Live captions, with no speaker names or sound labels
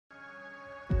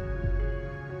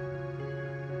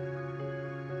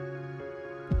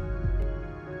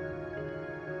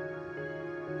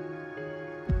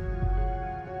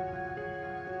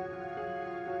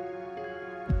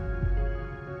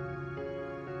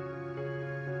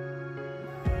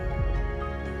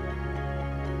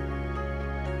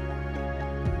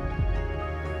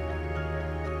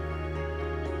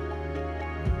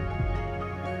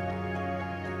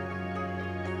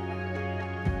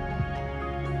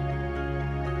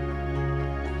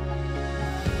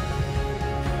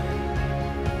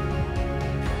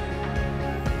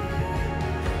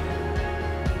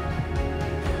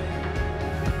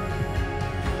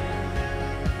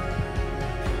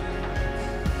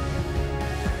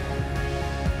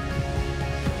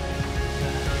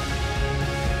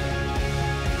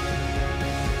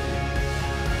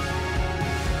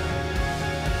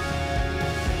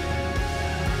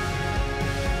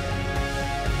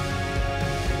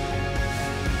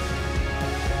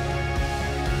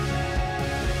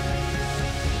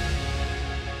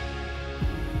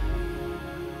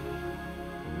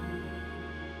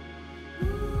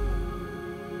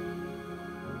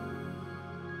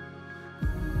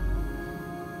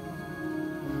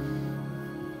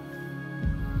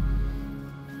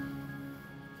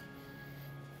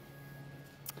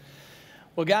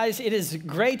Well, guys, it is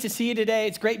great to see you today.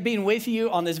 It's great being with you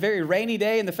on this very rainy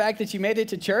day, and the fact that you made it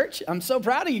to church. I'm so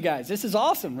proud of you guys. This is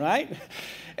awesome, right?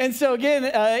 And so again,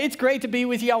 it's great to be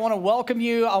with you. I want to welcome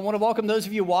you. I want to welcome those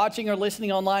of you watching or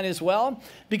listening online as well,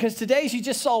 because today, as you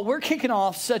just saw, we're kicking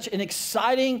off such an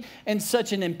exciting and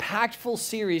such an impactful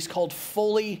series called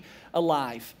Fully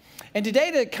Alive. And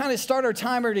today, to kind of start our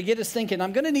timer, to get us thinking,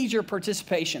 I'm going to need your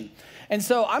participation. And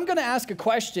so I'm going to ask a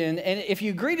question, and if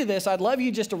you agree to this, I'd love you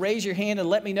just to raise your hand and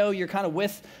let me know you're kind of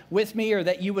with me, or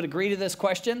that you would agree to this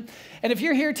question. And if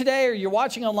you're here today or you're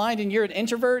watching online and you're an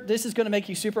introvert, this is going to make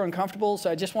you super uncomfortable,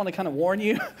 so I just want to kind of warn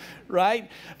you, right?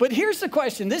 But here's the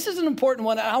question. This is an important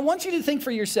one, and I want you to think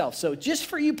for yourself. So just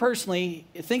for you personally,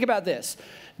 think about this.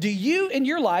 Do you, in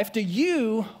your life, do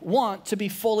you want to be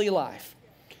fully alive?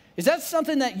 Is that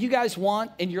something that you guys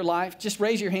want in your life? Just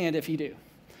raise your hand if you do.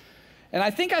 And I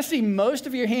think I see most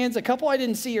of your hands. A couple I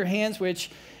didn't see your hands,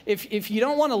 which if you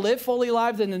don't want to live fully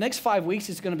alive, then the next 5 weeks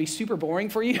is going to be super boring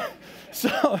for you.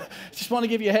 So just want to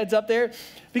give you a heads up there,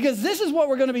 because this is what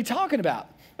we're going to be talking about.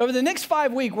 Over the next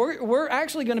 5 weeks, we're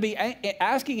actually going to be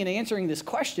asking and answering this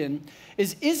question,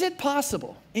 is it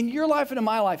possible in your life and in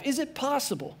my life, is it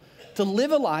possible to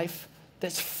live a life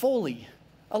that's fully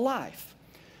alive?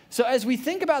 So as we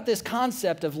think about this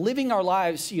concept of living our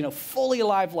lives, fully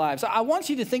alive lives, I want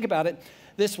you to think about it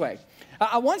this way.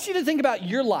 I want you to think about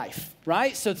your life,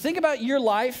 right? So think about your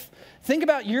life, think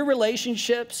about your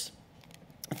relationships,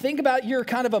 think about your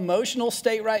kind of emotional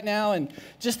state right now and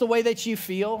just the way that you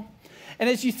feel. And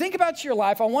as you think about your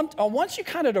life, I want you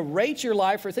kind of to rate your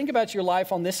life or think about your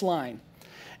life on this line.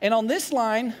 And on this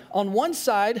line, on one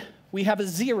side, we have a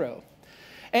 0.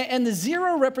 And the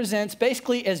 0 represents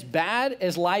basically as bad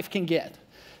as life can get.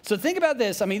 So think about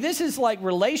this. I mean, this is like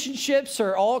relationships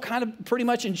are all kind of pretty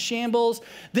much in shambles.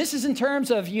 This is in terms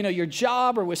of, your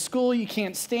job or with school, you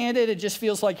can't stand it. It just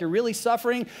feels like you're really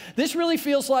suffering. This really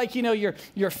feels like,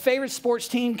 your favorite sports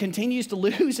team continues to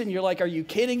lose and you're like, are you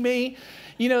kidding me?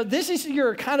 This is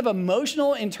your kind of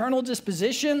emotional internal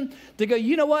disposition to go,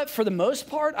 you know what, for the most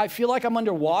part, I feel like I'm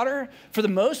underwater. For the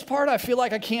most part, I feel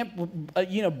like I can't,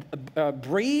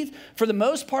 breathe. For the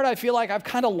most part, I feel like I've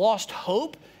kind of lost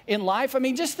hope in life. I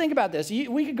mean, just think about this.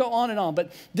 We could go on and on,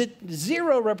 but the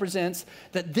 0 represents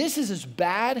that this is as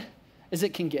bad as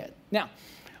it can get. Now,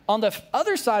 on the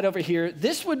other side over here,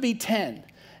 this would be 10,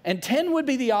 and 10 would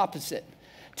be the opposite.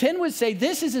 10 would say,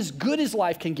 this is as good as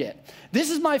life can get.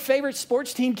 This is my favorite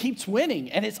sports team keeps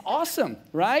winning, and it's awesome,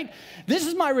 right? This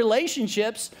is my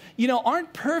relationships,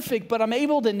 aren't perfect, but I'm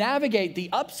able to navigate the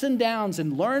ups and downs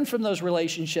and learn from those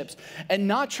relationships and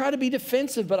not try to be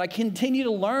defensive, but I continue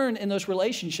to learn in those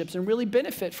relationships and really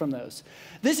benefit from those.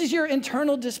 This is your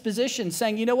internal disposition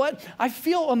saying, you know what? I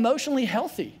feel emotionally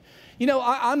healthy.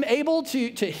 I'm able to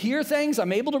hear things.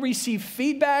 I'm able to receive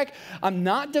feedback. I'm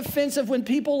not defensive when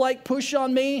people push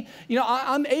on me.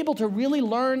 I'm able to really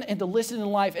learn and to listen in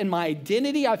life. And my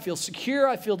identity, I feel secure.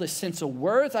 I feel this sense of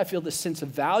worth. I feel this sense of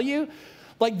value.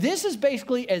 This is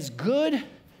basically as good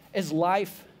as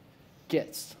life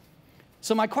gets.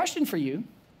 So my question for you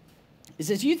is,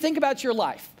 as you think about your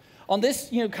life on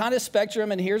this, kind of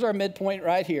spectrum, and here's our midpoint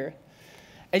right here.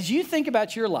 As you think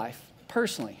about your life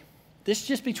personally, this is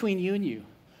just between you and you,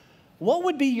 what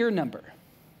would be your number?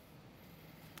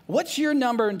 What's your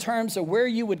number in terms of where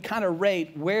you would kind of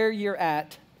rate where you're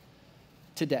at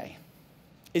today?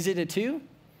 Is it a 2?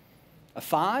 A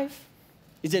 5?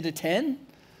 Is it a 10?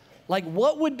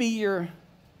 What would be your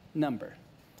number?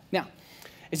 Now,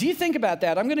 as you think about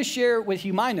that, I'm going to share with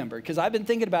you my number because I've been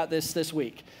thinking about this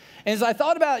week. And as I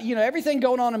thought about, everything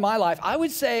going on in my life, I would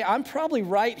say I'm probably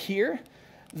right here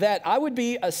that I would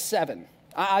be a 7.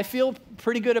 I feel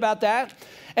pretty good about that.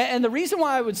 And the reason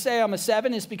why I would say I'm a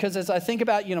 7 is because as I think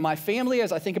about, my family,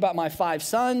 as I think about my 5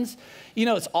 sons,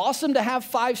 it's awesome to have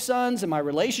 5 sons and my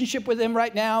relationship with them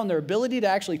right now and their ability to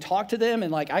actually talk to them.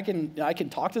 And I can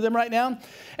talk to them right now.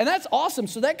 And that's awesome.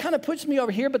 So that kind of puts me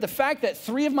over here. But the fact that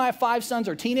 3 of my 5 sons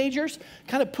are teenagers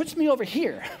kind of puts me over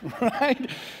here, right?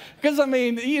 Because,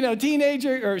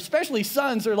 teenager, or especially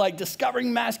sons, are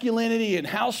discovering masculinity and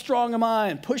how strong am I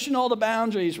and pushing all the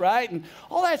boundaries, right? And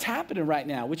all that's happening right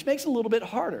now, which makes it a little bit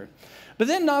harder. But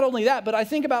then not only that, but I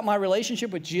think about my relationship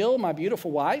with Jill, my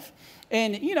beautiful wife,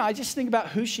 and, I just think about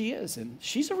who she is. And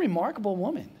she's a remarkable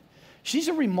woman. She's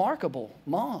a remarkable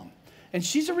mom. And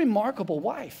she's a remarkable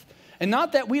wife. And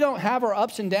not that we don't have our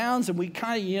ups and downs and we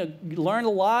kind of, learn a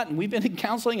lot, and we've been in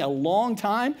counseling a long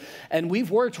time and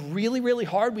we've worked really, really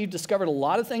hard. We've discovered a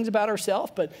lot of things about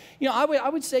ourselves, but, I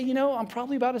would say, I'm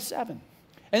probably about a 7.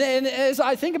 And as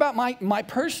I think about my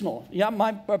personal,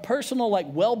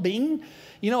 well-being,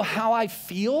 how I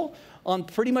feel on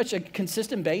pretty much a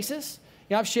consistent basis,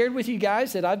 You know, I've shared with you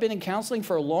guys that I've been in counseling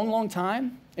for a long, long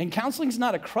time, and counseling is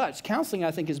not a crutch. Counseling,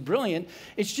 I think, is brilliant.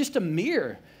 It's just a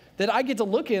mirror that I get to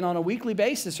look in on a weekly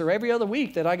basis or every other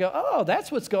week that I go, oh,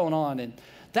 that's what's going on, and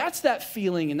that's that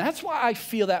feeling, and that's why I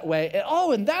feel that way. And,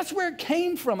 oh, and that's where it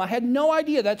came from. I had no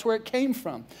idea that's where it came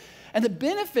from. And the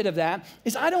benefit of that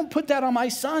is I don't put that on my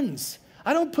sons.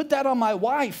 I don't put that on my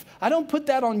wife. I don't put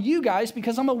that on you guys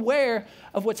because I'm aware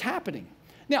of what's happening.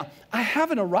 Now, I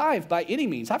haven't arrived by any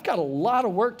means. I've got a lot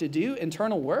of work to do,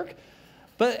 internal work.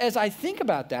 But as I think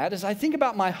about that, as I think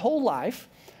about my whole life,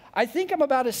 I think I'm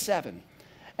about a 7.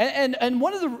 And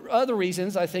one of the other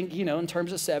reasons I think, you know, in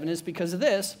terms of 7 is because of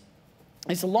this.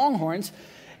 It's the Longhorns.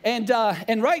 And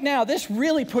right now, this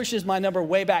really pushes my number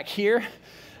way back here.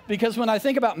 Because when I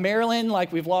think about Maryland,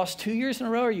 like we've lost 2 years in a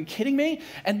row, are you kidding me?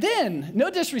 And then, no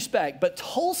disrespect, but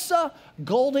Tulsa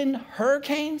Golden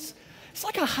Hurricanes, it's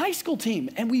like a high school team,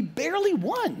 and we barely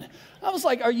won. I was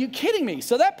like, are you kidding me?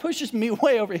 So that pushes me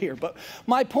way over here. But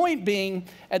my point being,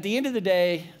 at the end of the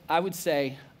day, I would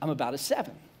say I'm about a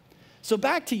 7. So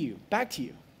back to you,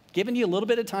 giving you a little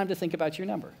bit of time to think about your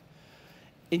number.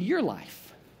 In your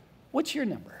life, what's your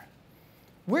number?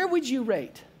 Where would you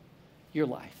rate your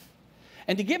life?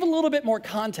 And to give a little bit more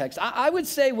context, I would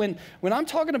say when I'm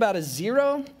talking about a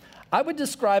 0, I would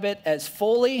describe it as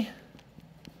fully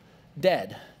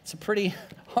dead. It's a pretty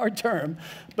hard term,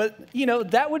 but, you know,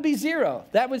 that would be 0.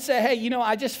 That would say, hey, you know,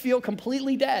 I just feel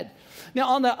completely dead. Now,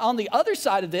 on the other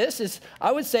side of this is,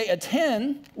 I would say a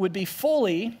 10 would be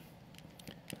fully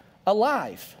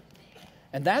alive.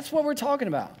 And that's what we're talking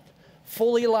about,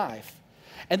 fully alive.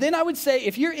 And then I would say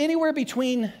if you're anywhere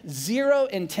between 0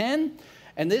 and 10,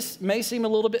 and this may seem a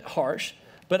little bit harsh,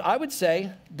 but I would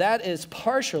say that is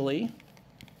partially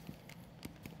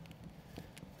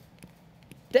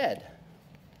dead.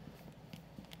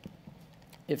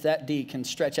 If that D can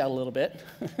stretch out a little bit.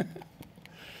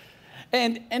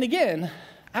 And again,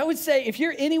 I would say if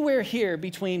you're anywhere here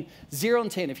between 0 and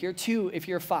 10, if you're 2, if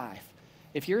you're 5,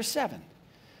 if you're 7,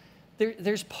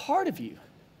 there's part of you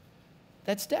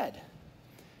that's dead.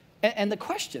 And the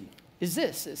question is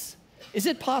this, is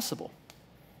it possible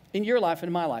in your life and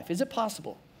in my life? Is it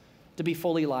possible to be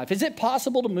fully alive? Is it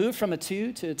possible to move from a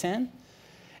 2 to a 10?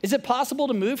 Is it possible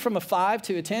to move from a 5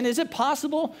 to a 10? Is it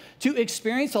possible to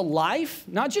experience a life,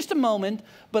 not just a moment,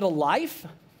 but a life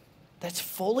that's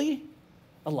fully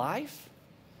alive?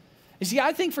 You see,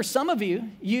 I think for some of you,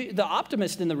 the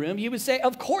optimist in the room, you would say,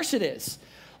 of course it is.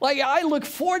 Like, I look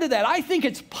forward to that. I think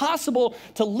it's possible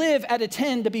to live at a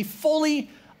 10, to be fully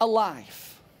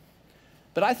alive.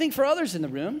 But I think for others in the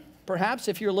room, perhaps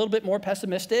if you're a little bit more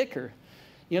pessimistic or,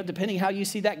 you know, depending how you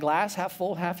see that glass, half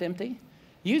full, half empty,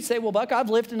 you'd say, well, Buck, I've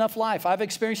lived enough life. I've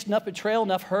experienced enough betrayal,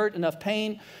 enough hurt, enough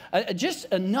pain, just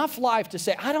enough life to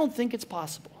say, I don't think it's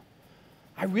possible.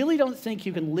 I really don't think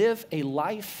you can live a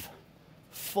life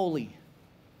fully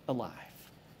alive.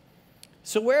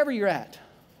 So wherever you're at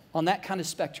on that kind of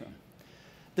spectrum,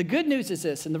 the good news is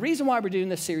this, and the reason why we're doing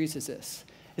this series is this,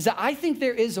 is that I think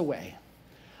there is a way.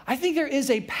 I think there is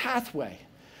a pathway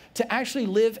to actually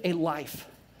live a life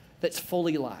that's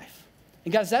fully alive.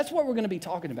 And guys, that's what we're going to be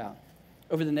talking about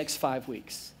over the next 5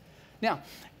 weeks. Now,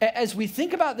 as we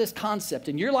think about this concept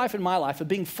in your life and my life of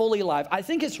being fully alive, I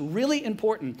think it's really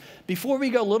important, before we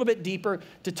go a little bit deeper,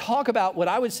 to talk about what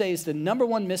I would say is the number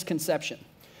one misconception.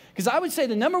 Because I would say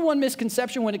the number one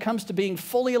misconception when it comes to being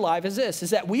fully alive is this, is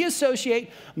that we associate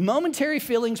momentary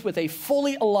feelings with a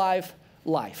fully alive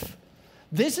life.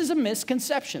 This is a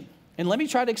misconception. And let me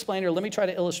try to explain, or let me try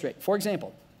to illustrate. For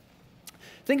example,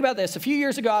 think about this. A few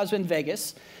years ago, I was in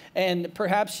Vegas. And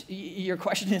perhaps your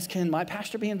question is, can my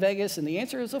pastor be in Vegas? And the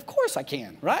answer is, of course I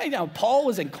can, right? Now, Paul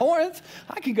was in Corinth.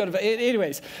 I could go to Vegas.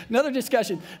 Anyways, another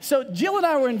discussion. So Jill and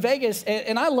I were in Vegas,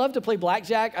 and I love to play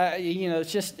blackjack. You know,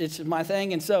 it's my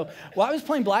thing. And so, well, I was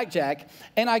playing blackjack,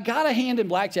 and I got a hand in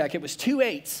blackjack. It was 2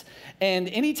 8s. And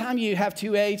anytime you have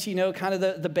 2 8s, you know, kind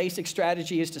of the basic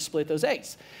strategy is to split those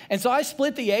 8s. And so I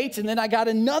split the 8s, and then I got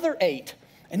another 8.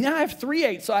 And now I have 3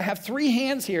 8s, so I have 3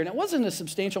 hands here. And it wasn't a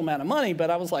substantial amount of money, but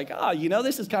I was like, oh, you know,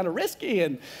 this is kind of risky.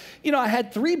 And, you know, I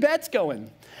had 3 bets going.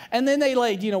 And then they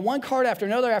laid, you know, one card after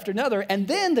another. And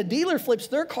then the dealer flips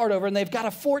their card over, and they've got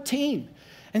a 14.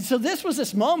 And so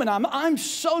this moment, I'm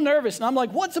so nervous. And I'm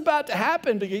like, what's about to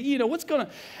happen? Because, you know, what's going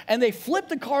to? And they flipped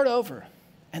the card over,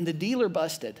 and the dealer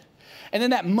busted. And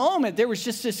in that moment, there was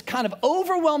just this kind of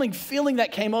overwhelming feeling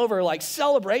that came over, like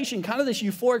celebration, kind of this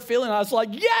euphoric feeling. I was like,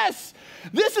 yes,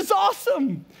 this is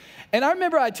awesome. And I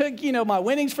remember I took, you know, my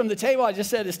winnings from the table. I just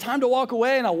said, it's time to walk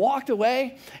away. And I walked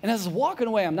away. And as I was walking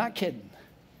away, I'm not kidding,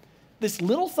 this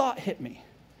little thought hit me.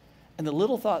 And the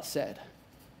little thought said,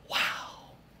 wow,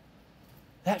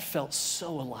 that felt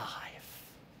so alive.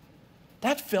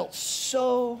 That felt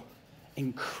so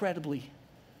incredibly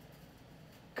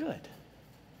good.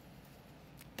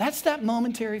 That's that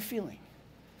momentary feeling.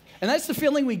 And that's the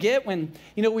feeling we get when,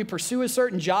 we pursue a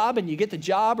certain job and you get the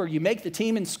job, or you make the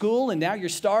team in school and now you're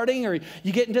starting, or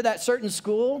you get into that certain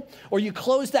school, or you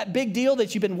close that big deal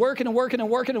that you've been working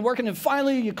and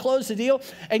finally you close the deal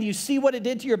and you see what it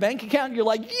did to your bank account and you're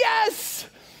like, yes,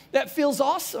 that feels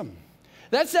awesome.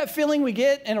 That's that feeling we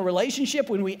get in a relationship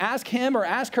when we ask him or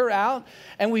ask her out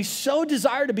and we so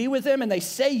desire to be with them and they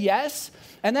say yes.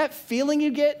 And that feeling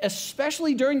you get,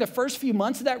 especially during the first few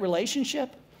months of that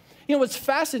relationship. What's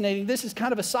fascinating, this is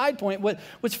kind of a side point,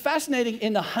 what's fascinating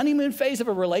in the honeymoon phase of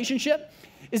a relationship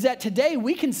is that today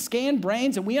we can scan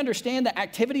brains and we understand the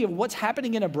activity of what's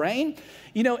happening in a brain,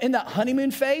 in that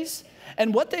honeymoon phase.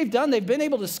 And what they've done, they've been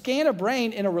able to scan a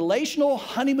brain in a relational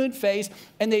honeymoon phase,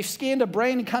 and they've scanned a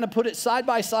brain and kind of put it side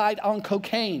by side on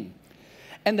cocaine.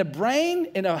 And the brain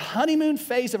in a honeymoon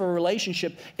phase of a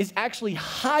relationship is actually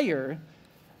higher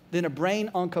than a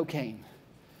brain on cocaine.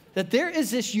 That there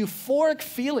is this euphoric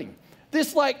feeling.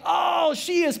 This like, oh,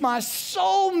 she is my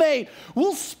soulmate.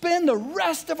 We'll spend the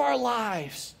rest of our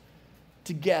lives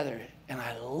together. And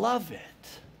I love it.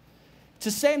 It's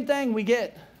the same thing we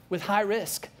get with high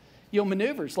risk,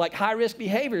 maneuvers, like high risk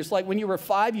behaviors. Like when you were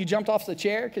 5, you jumped off the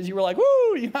chair because you were like,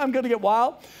 woo, I'm going to get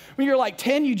wild. When you were like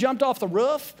 10, you jumped off the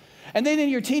roof. And then in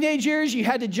your teenage years, you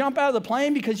had to jump out of the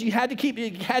plane because you had to keep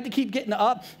getting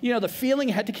up. The feeling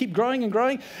had to keep growing and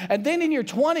growing. And then in your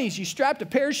 20s, you strapped a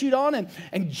parachute on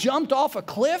and jumped off a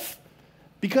cliff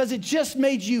because it just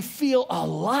made you feel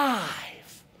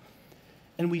alive.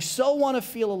 And we so want to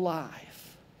feel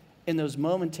alive in those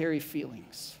momentary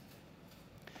feelings.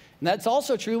 And that's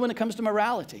also true when it comes to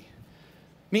morality.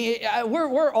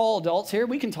 We're all adults here.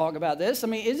 We can talk about this.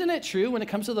 Isn't it true when it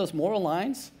comes to those moral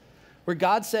lines? Where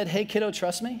God said, hey, kiddo,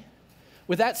 trust me?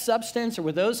 With that substance or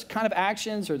with those kind of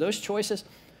actions or those choices,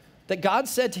 that God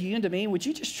said to you and to me, would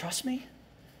you just trust me?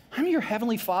 I'm your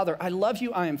heavenly Father. I love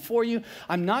you. I am for you.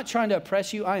 I'm not trying to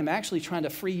oppress you. I am actually trying to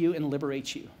free you and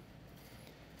liberate you.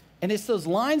 And it's those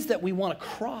lines that we want to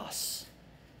cross.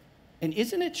 And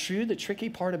isn't it true the tricky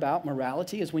part about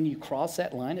morality is when you cross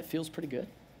that line, it feels pretty good?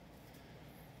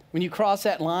 When you cross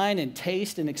that line and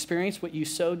taste and experience what you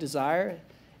so desire,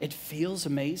 it feels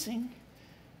amazing.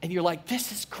 And you're like,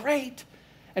 this is great.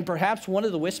 And perhaps one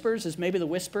of the whispers is maybe the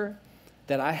whisper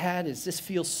that I had is this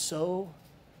feels so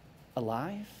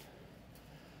alive.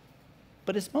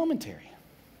 But it's momentary.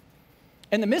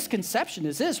 And the misconception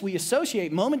is this: we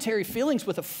associate momentary feelings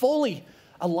with a fully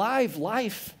alive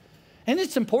life. And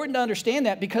it's important to understand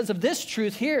that because of this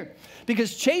truth here.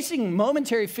 Because chasing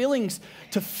momentary feelings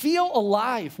to feel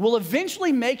alive will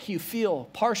eventually make you feel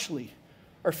partially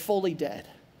or fully dead.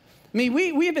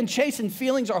 We have been chasing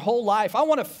feelings our whole life. I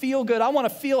want to feel good. I want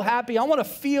to feel happy. I want to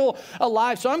feel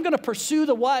alive. So I'm going to pursue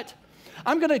the what?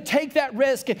 I'm going to take that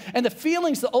risk. And the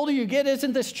feelings, the older you get,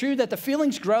 isn't this true that the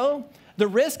feelings grow? The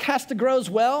risk has to grow as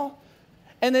well.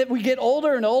 And that we get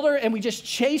older and older and we just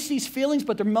chase these feelings,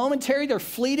 but they're momentary, they're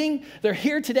fleeting. They're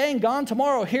here today and gone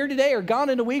tomorrow, here today or gone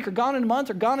in a week or gone in a month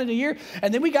or gone in a year.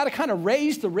 And then we got to kind of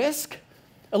raise the risk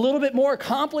a little bit more,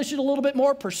 accomplish it a little bit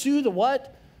more, pursue the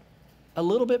what? A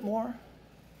little bit more.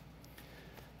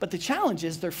 But the challenge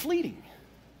is they're fleeting.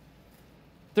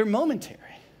 They're momentary.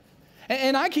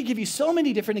 And I could give you so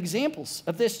many different examples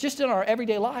of this just in our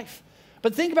everyday life.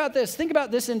 But think about this. Think about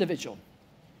this individual.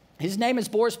 His name is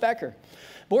Boris Becker.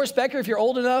 Boris Becker, if you're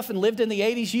old enough and lived in the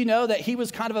 80s, you know that he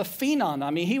was kind of a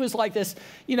phenom. He was like this,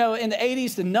 in the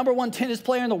 80s, the #1 tennis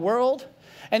player in the world.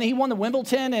 And he won the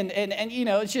Wimbledon, and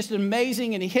it's just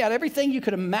amazing. And he had everything you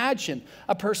could imagine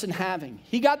a person having.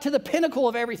 He got to the pinnacle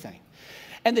of everything.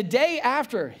 And the day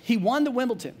after he won the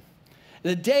Wimbledon,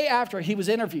 the day after he was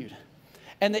interviewed,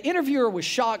 and the interviewer was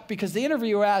shocked because the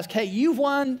interviewer asked, hey, you've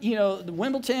won, the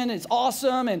Wimbledon, it's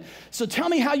awesome. And so tell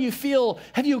me how you feel.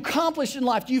 Have you accomplished in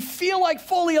life? Do you feel like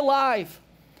fully alive?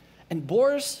 And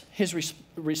Boris, his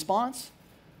response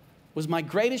was, my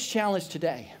greatest challenge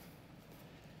today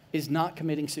is not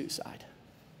committing suicide.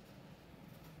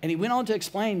 And he went on to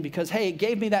explain because, hey, it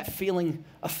gave me that feeling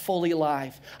of fully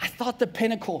alive. I thought the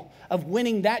pinnacle of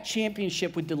winning that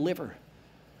championship would deliver,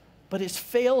 but it's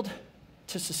failed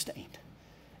to sustain.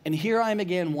 And here I am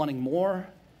again wanting more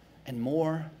and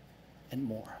more and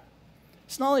more.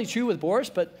 It's not only true with Boris,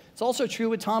 but it's also true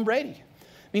with Tom Brady.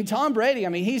 Tom Brady,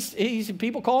 he's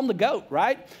people call him the GOAT,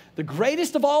 right? The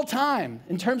greatest of all time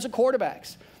in terms of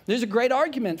quarterbacks. There's a great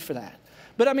argument for that.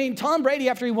 But I mean, Tom Brady,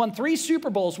 after he won 3 Super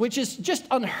Bowls, which is just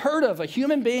unheard of, a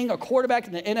human being, a quarterback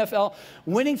in the NFL,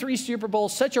 winning 3 Super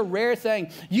Bowls, such a rare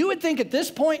thing. You would think at this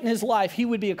point in his life, he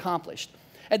would be accomplished.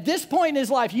 At this point in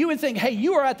his life, you would think, hey,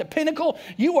 you are at the pinnacle.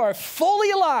 You are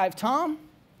fully alive, Tom.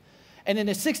 And in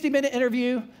a 60-minute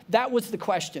interview, that was the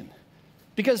question.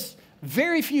 Because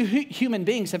very few human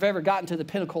beings have ever gotten to the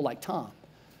pinnacle like Tom.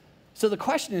 So the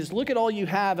question is, look at all you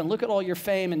have and look at all your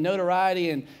fame and notoriety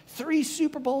and 3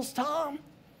 Super Bowls, Tom.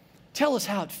 Tell us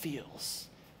how it feels.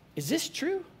 Is this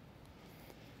true?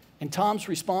 And Tom's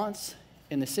response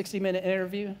in the 60-minute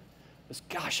interview was,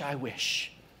 gosh, I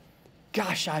wish.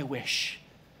 Gosh, I wish.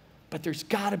 But there's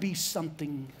got to be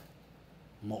something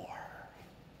more.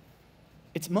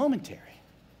 It's momentary.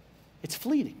 It's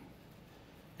fleeting.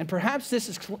 And perhaps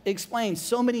this explains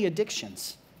so many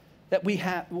addictions that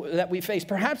we face.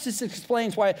 Perhaps this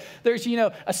explains why there's,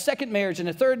 a second marriage and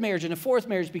a third marriage and a fourth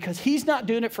marriage, because he's not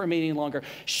doing it for me any longer.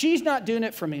 She's not doing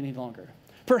it for me any longer.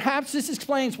 Perhaps this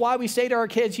explains why we say to our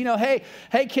kids, hey,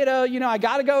 kiddo, I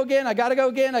got to go again. I got to go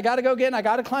again. I got to go again. I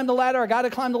got to climb the ladder. I got to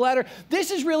climb the ladder.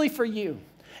 This is really for you.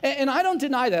 And I don't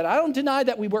deny that. I don't deny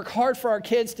that we work hard for our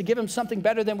kids to give them something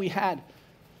better than we had.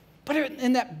 But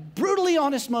in that brutally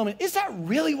honest moment, is that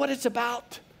really what it's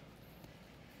about?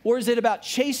 Or is it about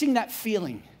chasing that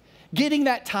feeling, getting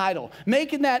that title,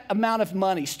 making that amount of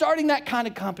money, starting that kind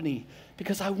of company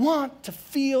because I want to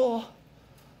feel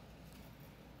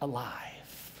alive?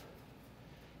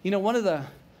 One of the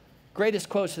greatest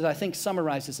quotes that I think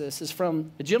summarizes this is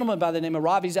from a gentleman by the name of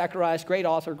Ravi Zacharias, great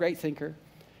author, great thinker.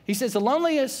 He says, the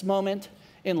loneliest moment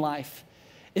in life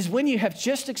is when you have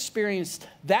just experienced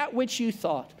that which you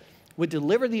thought would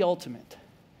deliver the ultimate,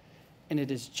 and it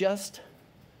has just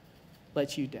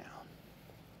let you down.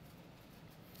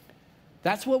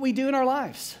 That's what we do in our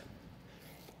lives.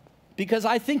 Because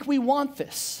I think we want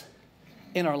this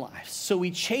in our lives. So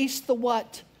we chase the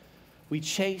what? We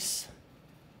chase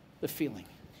the feeling.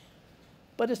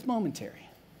 But it's momentary.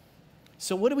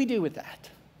 So what do we do with that?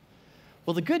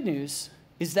 Well, the good news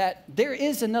is that there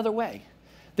is another way.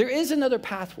 There is another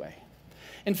pathway.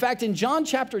 In fact, in John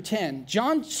chapter 10,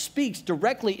 John speaks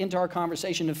directly into our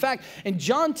conversation. In fact, in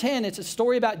John 10, it's a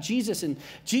story about Jesus and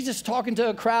Jesus talking to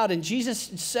a crowd, and Jesus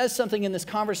says something in this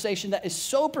conversation that is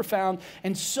so profound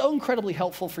and so incredibly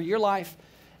helpful for your life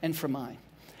and for mine.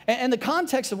 And the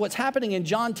context of what's happening in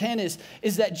John 10 is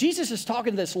that Jesus is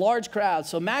talking to this large crowd.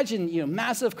 So imagine,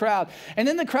 massive crowd. And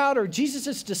in the crowd are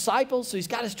Jesus' disciples. So he's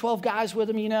got his 12 guys with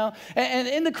him, And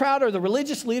in the crowd are the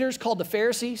religious leaders called the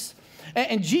Pharisees.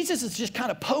 And Jesus is just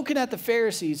kind of poking at the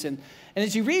Pharisees. And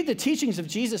as you read the teachings of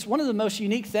Jesus, one of the most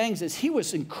unique things is he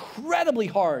was incredibly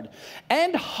hard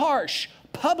and harsh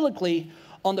publicly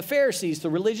on the Pharisees, the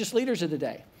religious leaders of the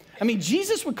day. I mean,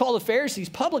 Jesus would call the Pharisees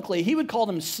publicly, he would call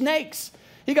them snakes.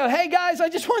 He'd go, hey guys, I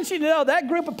just want you to know that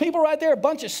group of people right there, a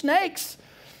bunch of snakes.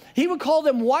 He would call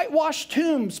them whitewashed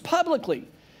tombs publicly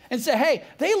and say, hey,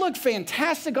 they look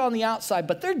fantastic on the outside,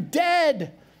 but they're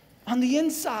dead on the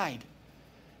inside.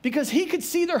 Because he could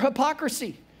see their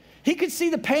hypocrisy. He could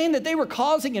see the pain that they were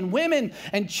causing in women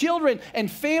and children and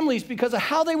families because of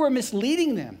how they were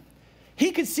misleading them.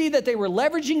 He could see that they were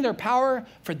leveraging their power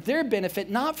for their benefit,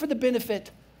 not for the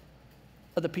benefit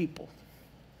of the people.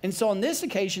 And so on this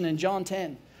occasion in John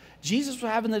 10, Jesus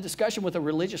was having the discussion with the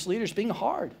religious leaders, being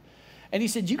hard. And he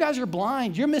said, you guys are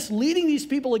blind. You're misleading these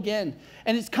people again.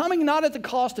 And it's coming not at the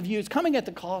cost of you. It's coming at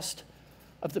the cost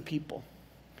of the people.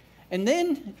 And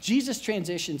then Jesus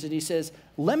transitions and he says,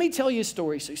 let me tell you a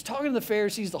story. So he's talking to the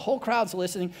Pharisees. The whole crowd's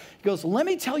listening. He goes, let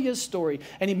me tell you a story.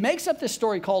 And he makes up this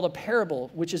story called a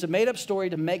parable, which is a made-up story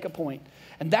to make a point.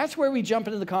 And that's where we jump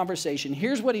into the conversation.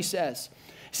 Here's what he says.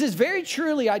 He says, very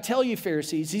truly, I tell you,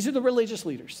 Pharisees, these are the religious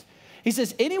leaders. He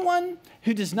says, anyone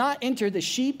who does not enter the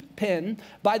sheep pen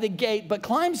by the gate, but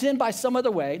climbs in by some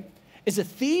other way, is a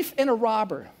thief and a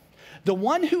robber. The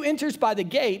one who enters by the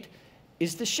gate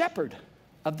is the shepherd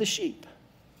of the sheep.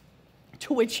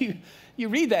 To which you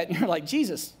read that and you're like,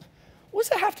 Jesus, what does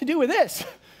that have to do with this?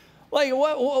 Like,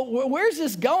 where's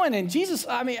this going? And Jesus,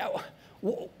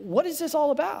 what is this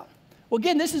all about? Well,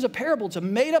 again, this is a parable. It's a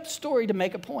made-up story to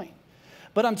make a point.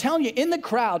 But I'm telling you, in the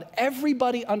crowd,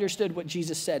 everybody understood what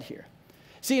Jesus said here.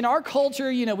 See, in our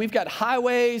culture, we've got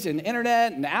highways and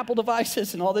internet and Apple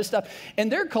devices and all this stuff. In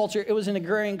their culture, it was an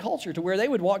agrarian culture to where they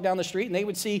would walk down the street and they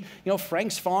would see,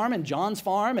 Frank's farm and John's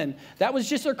farm. And that was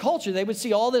just their culture. They would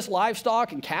see all this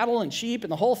livestock and cattle and sheep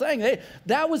and the whole thing.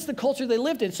 That was the culture they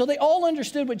lived in. So they all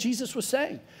understood what Jesus was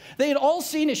saying. They had all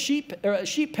seen a sheep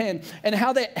pen and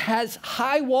how that has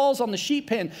high walls on the sheep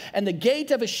pen and the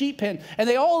gate of a sheep pen. And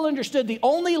they all understood the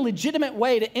only legitimate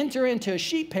way to enter into a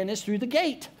sheep pen is through the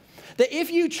gate. That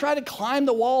if you try to climb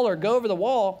the wall or go over the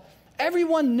wall,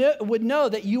 everyone would know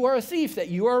that you are a thief, that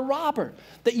you are a robber,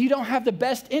 that you don't have the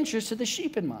best interests of the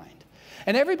sheep in mind.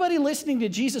 And everybody listening to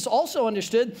Jesus also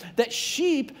understood that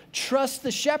sheep trust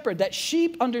the shepherd, that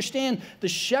sheep understand the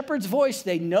shepherd's voice.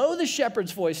 They know the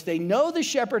shepherd's voice. They know the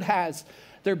shepherd has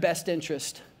their best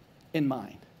interest in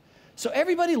mind. So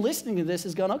everybody listening to this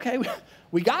is going, okay,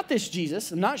 we got this,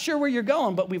 Jesus. I'm not sure where you're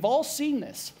going, but we've all seen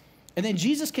this. And then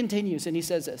Jesus continues and he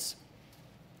says this.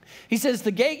 He says,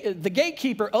 the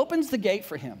gatekeeper opens the gate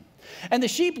for him, and the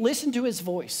sheep listen to his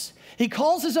voice. He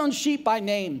calls his own sheep by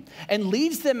name and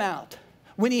leads them out.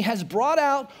 When he has brought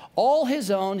out all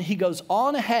his own, he goes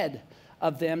on ahead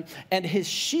of them, and his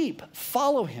sheep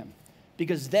follow him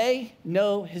because they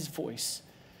know his voice.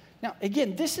 Now,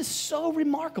 again, this is so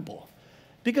remarkable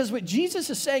because what Jesus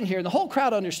is saying here, and the whole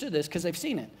crowd understood this because they've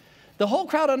seen it. The whole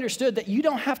crowd understood that you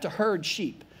don't have to herd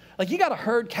sheep. Like you got to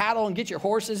herd cattle and get your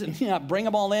horses and bring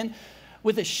them all in.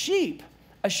 With a sheep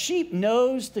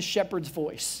knows the shepherd's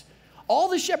voice. All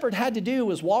the shepherd had to do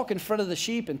was walk in front of the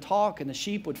sheep and talk, and the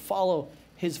sheep would follow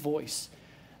his voice.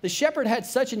 The shepherd had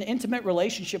such an intimate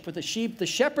relationship with the sheep. The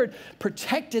shepherd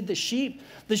protected the sheep.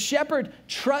 The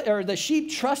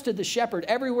sheep trusted the shepherd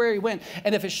everywhere he went.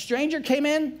 And if a stranger came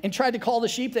in and tried to call the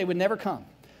sheep, they would never come.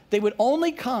 They would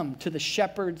only come to the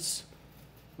shepherd's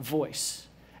voice.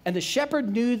 And the shepherd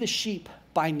knew the sheep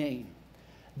by name.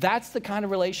 That's the kind of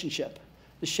relationship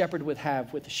the shepherd would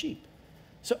have with the sheep.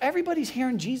 So everybody's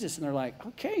hearing Jesus, and they're like,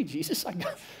 okay, Jesus,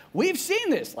 we've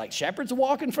seen this. Like shepherds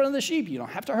walk in front of the sheep. You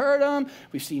don't have to herd them.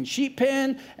 We've seen sheep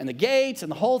pen and the gates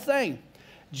and the whole thing.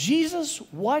 Jesus,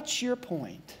 what's your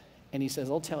point? And he says,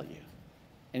 I'll tell you.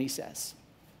 And he says,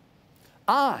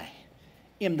 I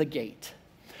am the gate.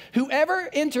 Whoever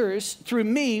enters through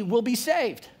me will be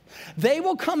saved. They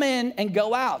will come in and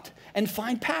go out and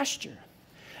find pasture.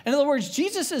 In other words,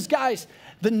 Jesus says, guys,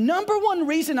 the number one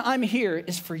reason I'm here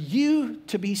is for you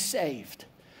to be saved.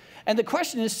 And the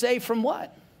question is, saved from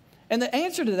what? And the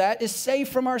answer to that is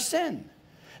saved from our sin.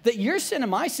 That your sin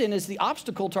and my sin is the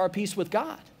obstacle to our peace with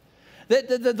God.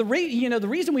 The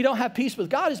reason we don't have peace with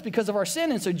God is because of our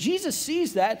sin. And so Jesus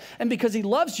sees that, and because he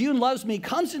loves you and loves me,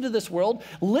 comes into this world,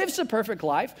 lives a perfect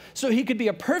life, so he could be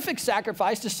a perfect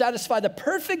sacrifice to satisfy the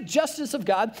perfect justice of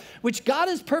God, which God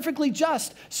is perfectly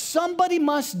just. Somebody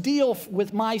must deal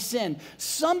with my sin.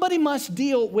 Somebody must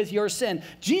deal with your sin.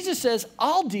 Jesus says,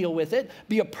 I'll deal with it,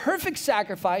 be a perfect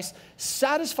sacrifice,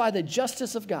 satisfy the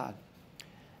justice of God,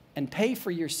 and pay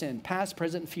for your sin, past,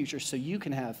 present, and future, so you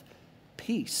can have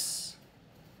peace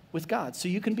with God, so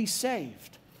you can be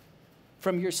saved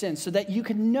from your sins, so that you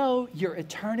can know your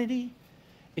eternity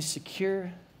is secure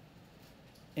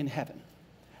in heaven.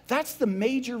 That's the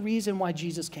major reason why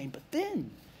Jesus came. But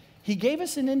then he gave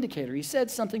us an indicator. He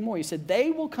said something more. He said, they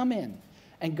will come in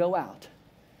and go out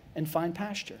and find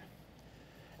pasture.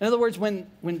 In other words, when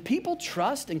people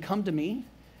trust and come to me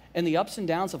in the ups and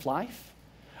downs of life,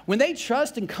 when they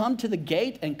trust and come to the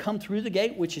gate and come through the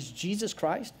gate, which is Jesus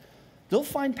Christ, they'll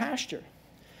find pasture.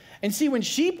 And see, when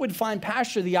sheep would find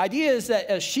pasture, the idea is that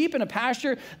a sheep in a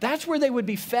pasture, that's where they would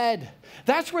be fed.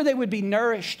 That's where they would be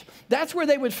nourished. That's where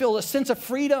they would feel a sense of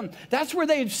freedom. That's where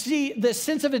they'd see the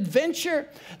sense of adventure.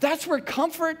 That's where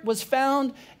comfort was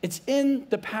found. It's in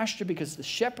the pasture because the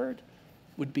shepherd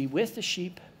would be with the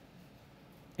sheep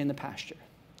in the pasture.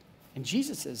 And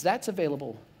Jesus says that's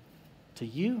available to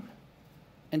you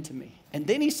and to me. And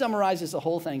then he summarizes the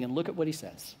whole thing, and look at what he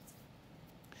says.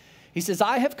 He says,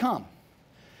 I have come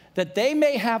that they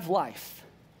may have life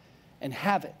and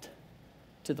have it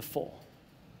to the full.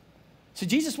 So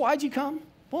Jesus, why'd you come?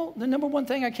 Well, the number one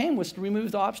thing I came was to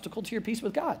remove the obstacle to your peace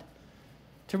with God,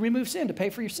 to remove sin, to pay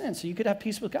for your sin so you could have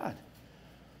peace with God.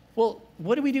 Well,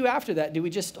 what do we do after that? Do we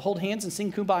just hold hands and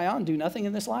sing Kumbaya and do nothing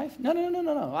in this life?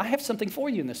 No. I have something for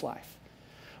you in this life.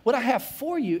 What I have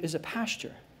for you is a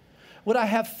pasture. What I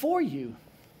have for you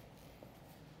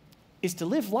is to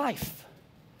live life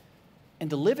and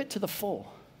to live it to the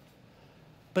full.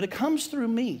 But it comes through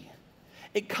me.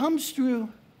 It comes through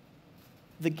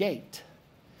the gate.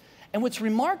 And what's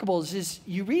remarkable is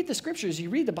you read the scriptures, you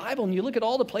read the Bible, and you look at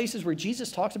all the places where Jesus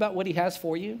talks about what he has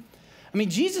for you. I mean,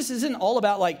 Jesus isn't all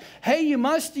about like, hey, you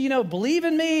must, believe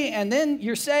in me, and then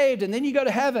you're saved, and then you go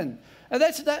to heaven. And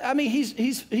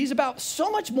he's about so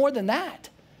much more than that.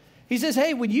 He says,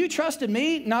 hey, when you trust in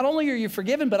me, not only are you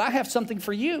forgiven, but I have something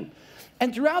for you.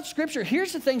 And throughout Scripture,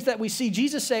 here's the things that we see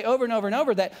Jesus say over and over and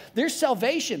over, that there's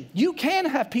salvation. You can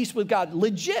have peace with God,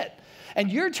 legit.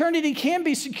 And your eternity can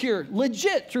be secure,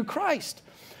 legit, through Christ.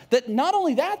 That not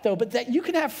only that, though, but that you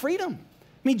can have freedom.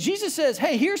 I mean, Jesus says,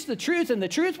 hey, here's the truth, and the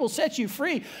truth will set you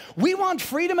free. We want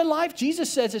freedom in life. Jesus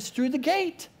says it's through the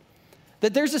gate.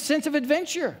 that there's a sense of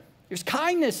adventure. There's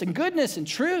kindness and goodness and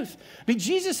truth. I mean,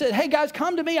 Jesus said, hey guys,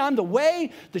 come to me. I'm the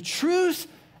way, the truth,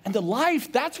 and the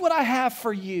life. That's what I have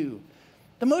for you.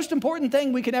 The most important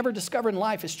thing we can ever discover in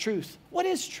life is truth. What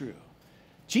is true?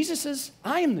 Jesus says,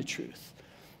 I am the truth.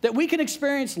 That we can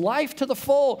experience life to the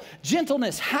full,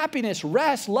 gentleness, happiness,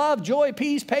 rest, love, joy,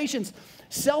 peace, patience,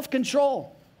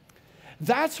 self-control.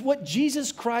 That's what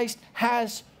Jesus Christ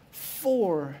has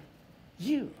for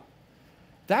you.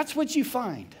 That's what you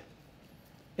find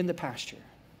in the pasture.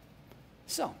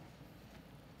 So,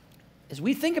 as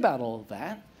we think about all of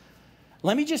that,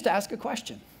 let me just ask a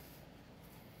question.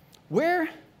 Where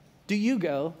do you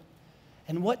go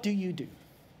and what do you do?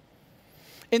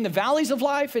 In the valleys of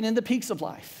life and in the peaks of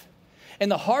life, in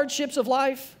the hardships of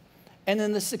life and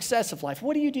in the success of life,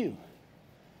 what do you do?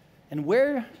 And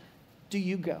where do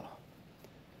you go?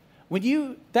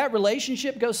 When that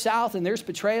relationship goes south and there's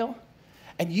betrayal,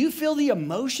 and you feel the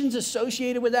emotions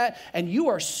associated with that, and you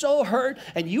are so hurt,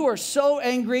 and you are so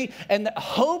angry, and the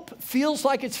hope feels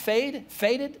like it's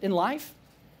faded in life,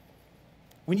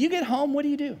 when you get home, what do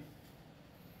you do?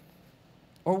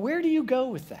 Or where do you go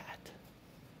with that?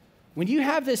 When you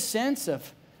have this sense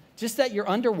of just that you're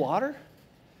underwater,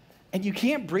 and you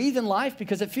can't breathe in life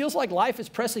because it feels like life is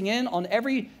pressing in on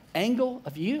every angle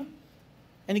of you,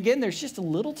 and again, there's just a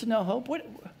little to no hope,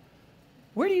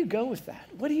 where do you go with that?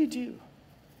 What do you do?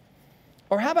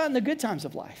 Or how about in the good times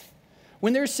of life?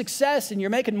 When there's success and you're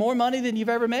making more money than you've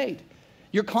ever made.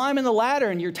 You're climbing the ladder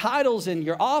and your titles and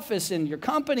your office and your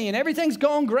company and everything's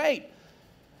going great.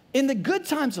 In the good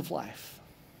times of life,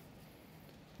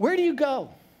 where do you go?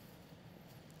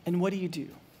 And what do you do?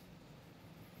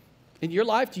 In your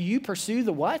life, do you pursue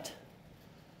the what?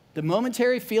 The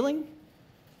momentary feeling?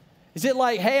 Is it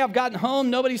like, hey, I've gotten home,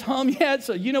 nobody's home yet,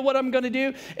 so you know what I'm going to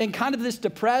do? In kind of this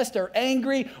depressed or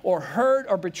angry or hurt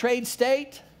or betrayed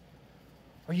state?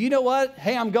 Or you know what?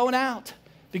 Hey, I'm going out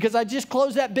because I just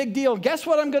closed that big deal. Guess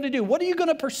what I'm going to do? What are you going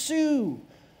to pursue?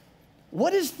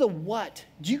 What is the what?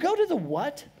 Do you go to the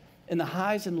what in the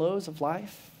highs and lows of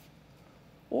life?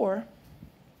 Or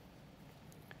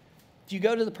do you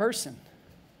go to the person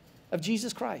of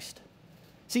Jesus Christ?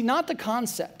 See, not the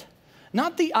concept.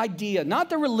 Not the idea, not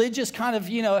the religious kind of,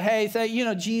 hey,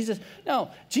 Jesus. No,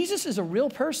 Jesus is a real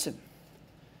person.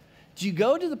 Do you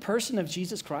go to the person of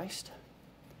Jesus Christ?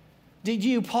 Did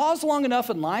you pause long enough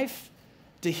in life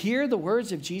to hear the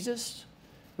words of Jesus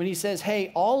when he says,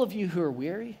 hey, all of you who are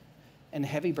weary and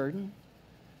heavy burden,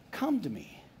 come to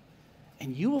me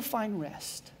and you will find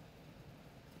rest.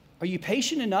 Are you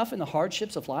patient enough in the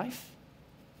hardships of life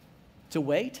to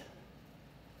wait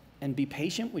and be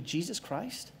patient with Jesus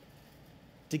Christ?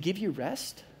 To give you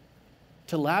rest,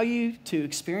 to allow you to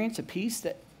experience a peace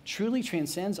that truly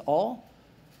transcends all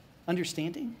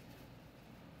understanding?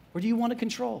 Or do you want to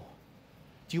control?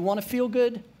 Do you want to feel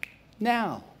good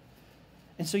now?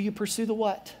 And so you pursue the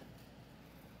what?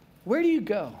 Where do you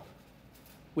go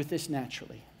with this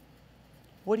naturally?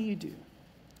 What do you do?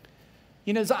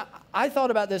 As I thought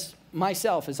about this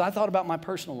myself, as I thought about my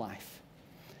personal life,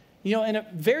 in a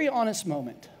very honest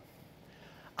moment,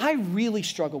 I really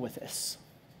struggle with this.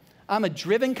 I'm a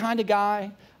driven kind of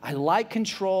guy. I like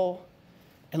control.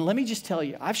 And let me just tell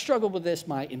you, I've struggled with this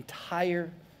my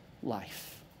entire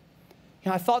life.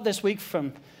 I thought this week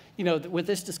with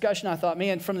this discussion, I thought,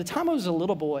 man, from the time I was a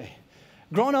little boy,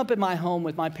 growing up in my home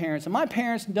with my parents, and my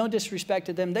parents, no disrespect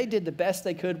to them, they did the best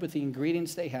they could with the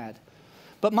ingredients they had.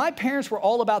 But my parents were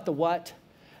all about the what.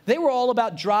 They were all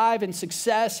about drive and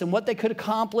success and what they could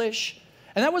accomplish.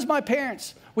 And that was my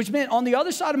parents. Which meant on the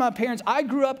other side of my parents, I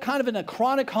grew up kind of in a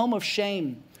chronic home of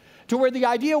shame to where the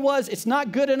idea was it's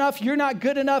not good enough, you're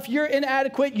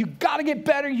inadequate, you got to get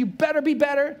better, you better be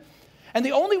better. And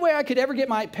the only way I could ever get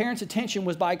my parents' attention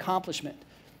was by accomplishment.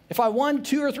 If I won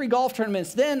 2 or 3 golf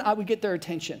tournaments, then I would get their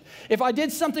attention. If I did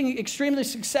something extremely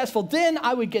successful, then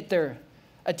I would get their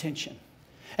attention.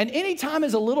 And anytime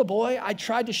as a little boy, I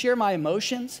tried to share my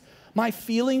emotions, my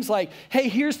feelings, like, hey,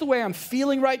 here's the way I'm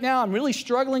feeling right now. I'm really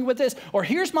struggling with this. Or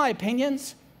here's my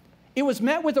opinions. It was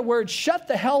met with the word, shut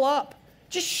the hell up.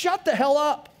 Just shut the hell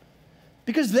up.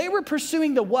 Because they were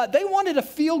pursuing the what? They wanted to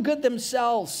feel good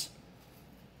themselves.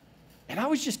 And I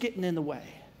was just getting in the way.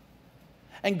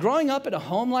 And growing up in a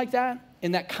home like that,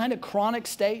 in that kind of chronic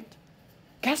state,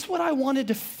 guess what I wanted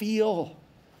to feel?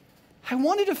 I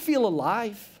wanted to feel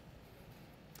alive.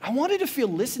 I wanted to feel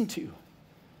listened to.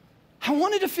 I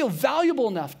wanted to feel valuable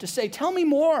enough to say, tell me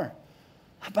more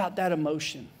about that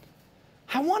emotion.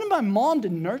 I wanted my mom to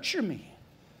nurture me.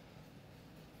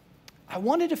 I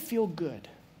wanted to feel good.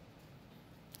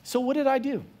 So what did I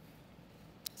do?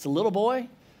 As a little boy,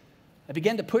 I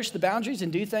began to push the boundaries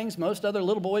and do things most other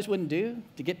little boys wouldn't do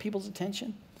to get people's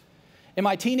attention. In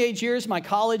my teenage years, my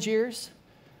college years,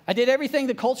 I did everything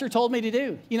the culture told me to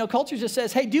do. You know, culture just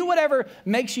says, hey, do whatever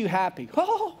makes you happy.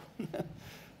 Oh,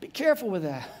 be careful with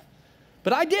that.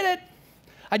 But I did it.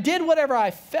 I did whatever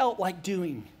I felt like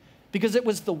doing because it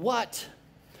was the what.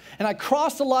 And I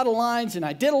crossed a lot of lines and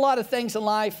I did a lot of things in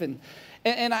life. And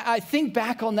I think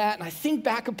back on that and I think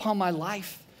back upon my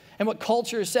life and what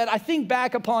culture has said. I think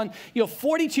back upon,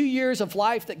 42 years of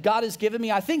life that God has given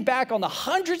me. I think back on the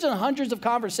hundreds and hundreds of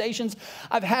conversations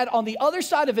I've had on the other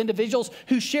side of individuals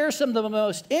who share some of the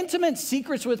most intimate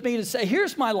secrets with me to say,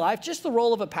 here's my life, just the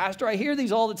role of a pastor. I hear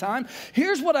these all the time.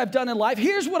 Here's what I've done in life.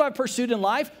 Here's what I've pursued in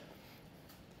life.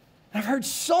 And I've heard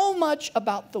so much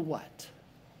about the what.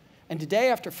 And today,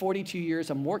 after 42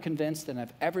 years, I'm more convinced than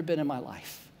I've ever been in my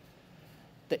life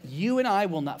that you and I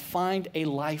will not find a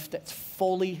life that's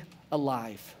fully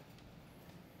alive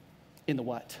in the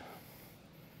what.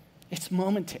 It's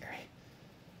momentary.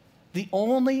 The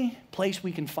only place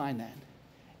we can find that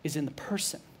is in the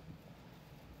person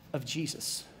of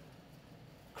Jesus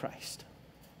Christ.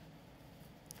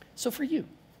 So for you,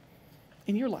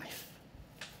 in your life,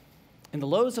 in the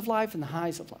lows of life and the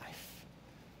highs of life,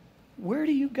 where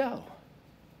do you go?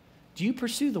 Do you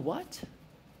pursue the what?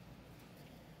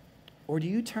 Or do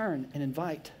you turn and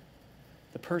invite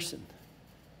the person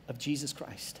of Jesus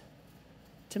Christ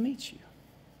to meet you?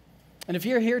 And if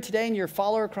you're here today and you're a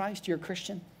follower of Christ, you're a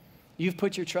Christian, you've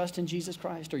put your trust in Jesus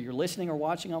Christ, or you're listening or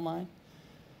watching online,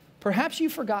 perhaps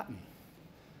you've forgotten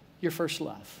your first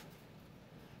love.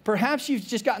 Perhaps you've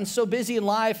just gotten so busy in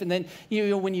life, and then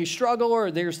when you struggle,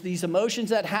 or there's these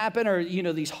emotions that happen, or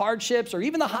these hardships, or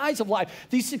even the highs of life,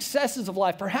 these successes of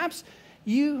life, perhaps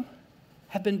you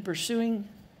have been pursuing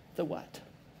the what?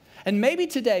 And maybe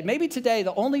today,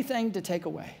 the only thing to take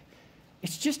away,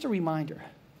 it's just a reminder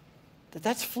that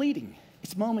that's fleeting,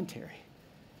 it's momentary,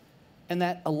 and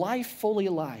that a life fully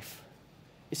alive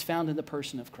is found in the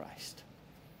person of Christ.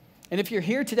 And if you're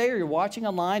here today or you're watching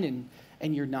online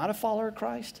and you're not a follower of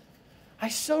Christ, I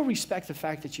so respect the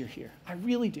fact that you're here. I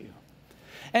really do.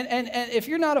 And if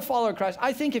you're not a follower of Christ,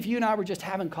 I think if you and I were just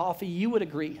having coffee, you would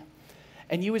agree.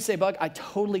 And you would say, Bug, I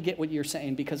totally get what you're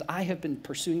saying because I have been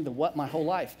pursuing the what my whole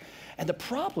life. And the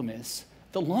problem is,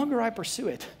 the longer I pursue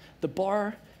it, the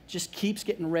bar just keeps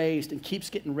getting raised and keeps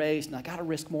getting raised, and I got to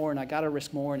risk more, and I got to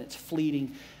risk more, and it's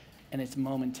fleeting, and it's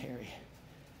momentary.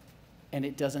 And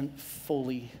it doesn't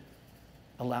fully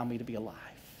allow me to be alive.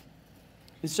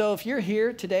 And so if you're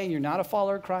here today and you're not a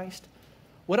follower of Christ,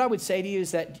 what I would say to you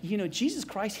is that, Jesus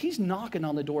Christ, he's knocking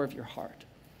on the door of your heart.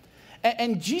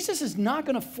 And Jesus is not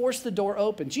going to force the door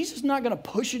open. Jesus is not going to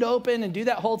push it open and do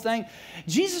that whole thing.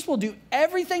 Jesus will do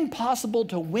everything possible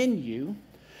to win you,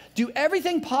 do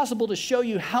everything possible to show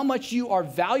you how much you are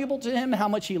valuable to him, how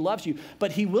much he loves you,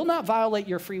 but he will not violate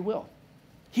your free will.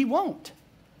 He won't.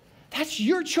 That's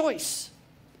your choice.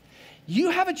 You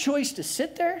have a choice to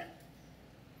sit there,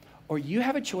 or you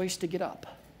have a choice to get up,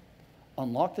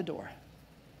 unlock the door,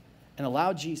 and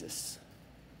allow Jesus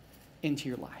into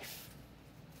your life.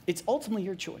 It's ultimately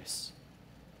your choice.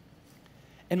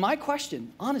 And my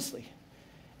question, honestly,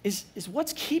 is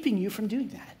what's keeping you from doing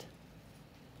that?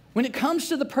 When it comes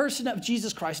to the person of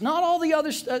Jesus Christ, not all the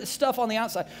other stuff on the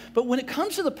outside, but when it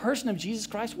comes to the person of Jesus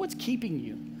Christ, what's keeping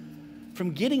you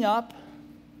from getting up,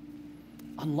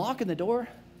 unlocking the door,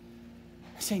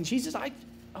 saying, Jesus,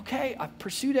 I've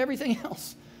pursued everything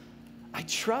else. I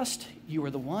trust you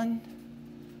are the one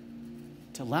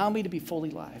to allow me to be fully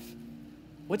alive.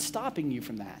 What's stopping you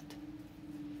from that?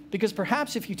 Because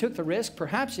perhaps if you took the risk,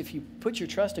 perhaps if you put your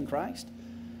trust in Christ,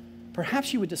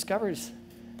 perhaps you would discover that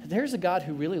there's a God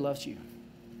who really loves you,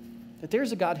 that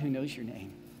there's a God who knows your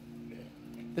name,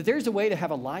 that there's a way to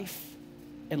have a life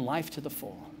and life to the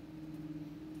full,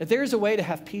 that there's a way to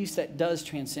have peace that does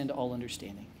transcend all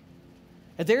understanding,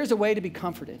 that there's a way to be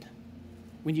comforted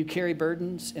when you carry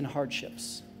burdens and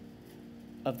hardships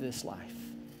of this life.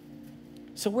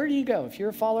 So where do you go? If you're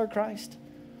a follower of Christ,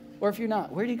 or if you're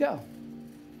not, where do you go?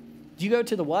 Do you go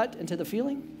to the what and to the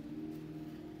feeling?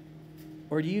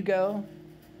 Or do you go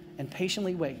and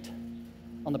patiently wait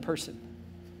on the person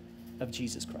of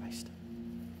Jesus Christ?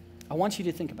 I want you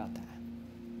to think about that.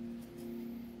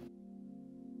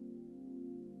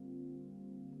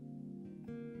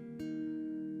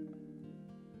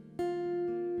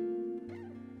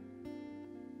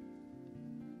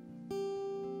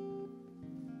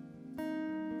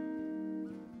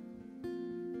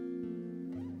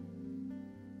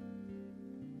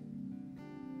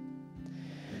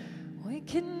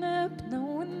 Waking up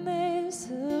knowing there's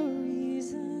a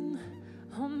reason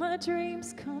all my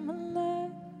dreams come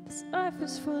alive. This life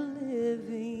is for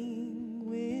living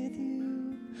with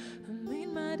you. I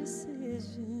made my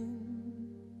decision.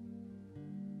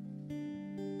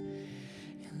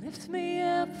 You lift me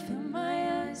up, fill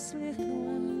my eyes with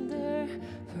wonder.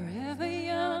 Forever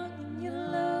young in your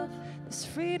love, this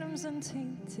freedom's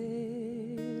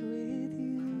untainted with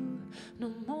you.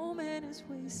 No moment is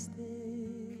wasted.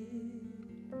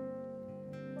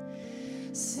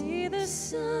 See the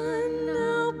sun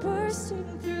now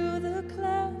bursting through the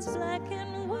clouds, black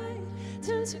and white,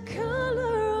 turn to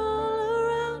color all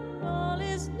around. All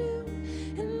is new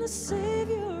in the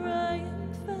Savior I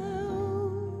am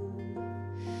found.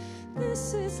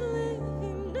 This is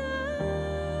living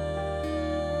now.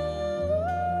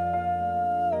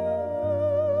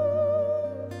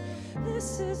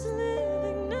 This is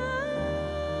living now.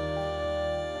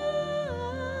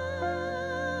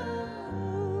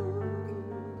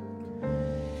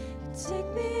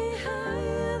 Take me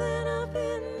higher than I've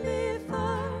been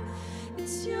before.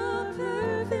 It's your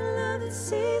perfect love that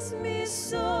sees me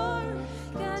soar.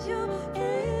 Got your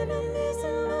enemies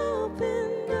an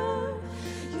open door.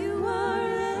 You are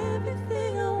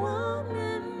everything I want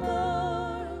and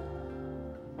more.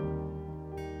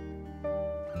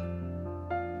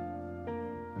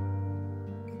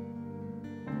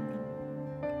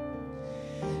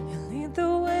 You lead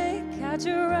the way, got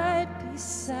you right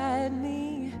beside me.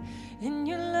 In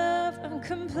your love, I'm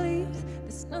complete.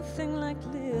 There's nothing like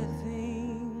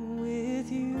living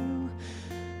with you.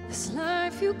 This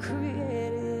life you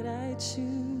created, I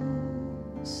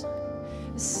choose.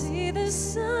 See the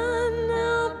sun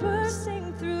now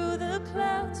bursting through the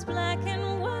clouds, black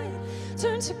and white,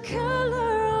 turn to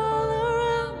color all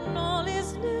around. All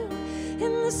is new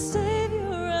in the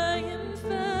Savior I am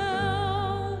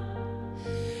found.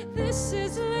 This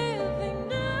is living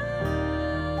now.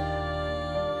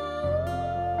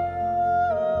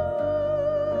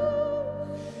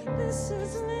 This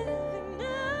is living now.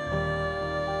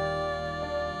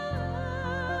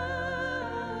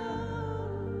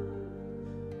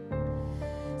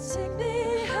 Take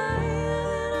me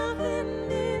higher than I've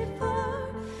been before.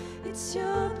 It's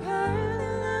your perfect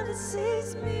love that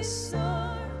sees me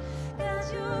soar.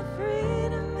 Got your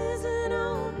freedom is an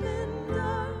open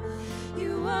door.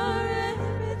 You are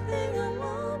everything I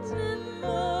want and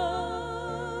more.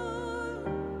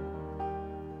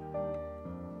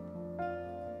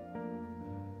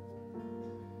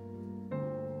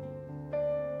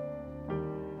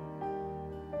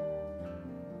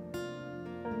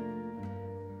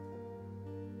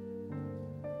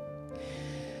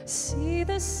 See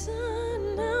the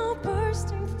sun now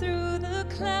bursting through the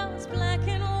clouds, black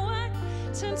and white,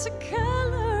 turn to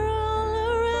color all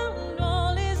around.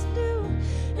 All is new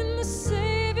in the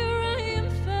Savior I am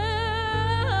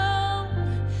found.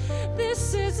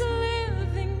 This is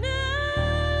living now.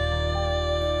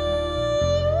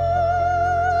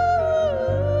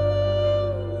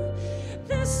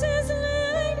 This is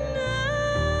living now.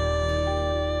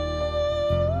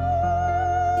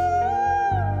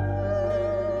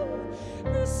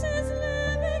 This is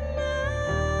living now.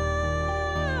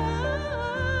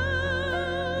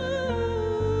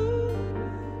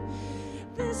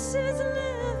 This is living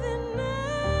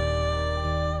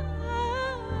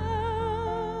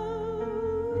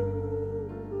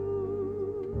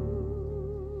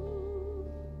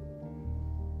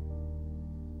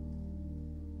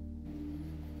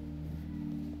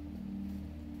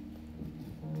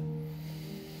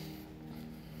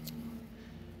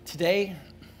Today,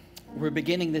 we're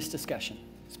beginning this discussion.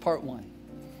 It's part one.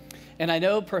 And I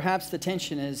know perhaps the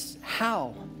tension is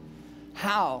how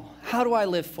do I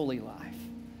live fully life?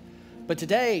 But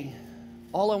today,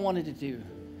 all I wanted to do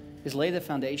is lay the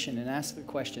foundation and ask the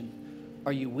question,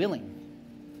 are you willing?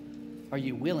 Are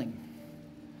you willing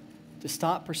to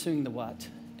stop pursuing the what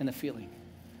and the feeling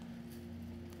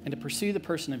and to pursue the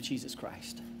person of Jesus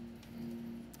Christ,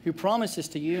 who promises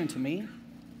to you and to me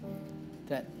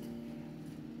that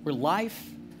where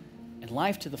life and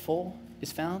life to the full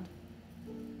is found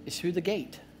is through the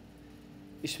gate,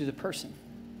 is through the person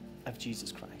of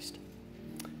Jesus Christ.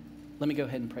 Let me go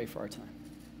ahead and pray for our time.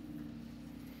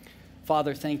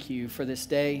 Father, thank you for this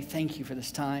day. Thank you for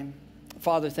this time.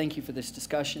 Father, thank you for this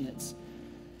discussion. It's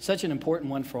such an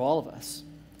important one for all of us.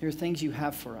 There are things you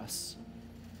have for us.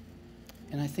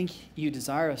 And I think you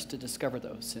desire us to discover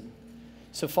those. And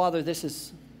so, Father, this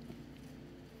is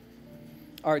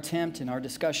our attempt and our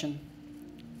discussion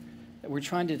that we're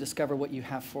trying to discover what you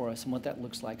have for us and what that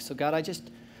looks like. So, God, I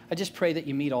just pray that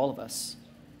you meet all of us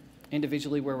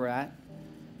individually where we're at,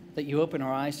 that you open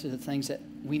our eyes to the things that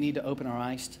we need to open our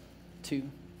eyes to,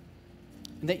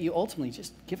 and that you ultimately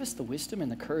just give us the wisdom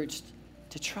and the courage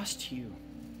to trust you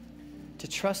to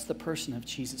trust the person of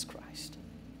Jesus Christ.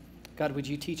 God, would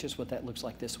you teach us what that looks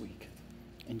like this week?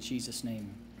 In Jesus'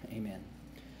 name, amen.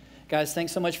 Guys,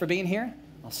 thanks so much for being here.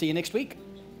 I'll see you next week.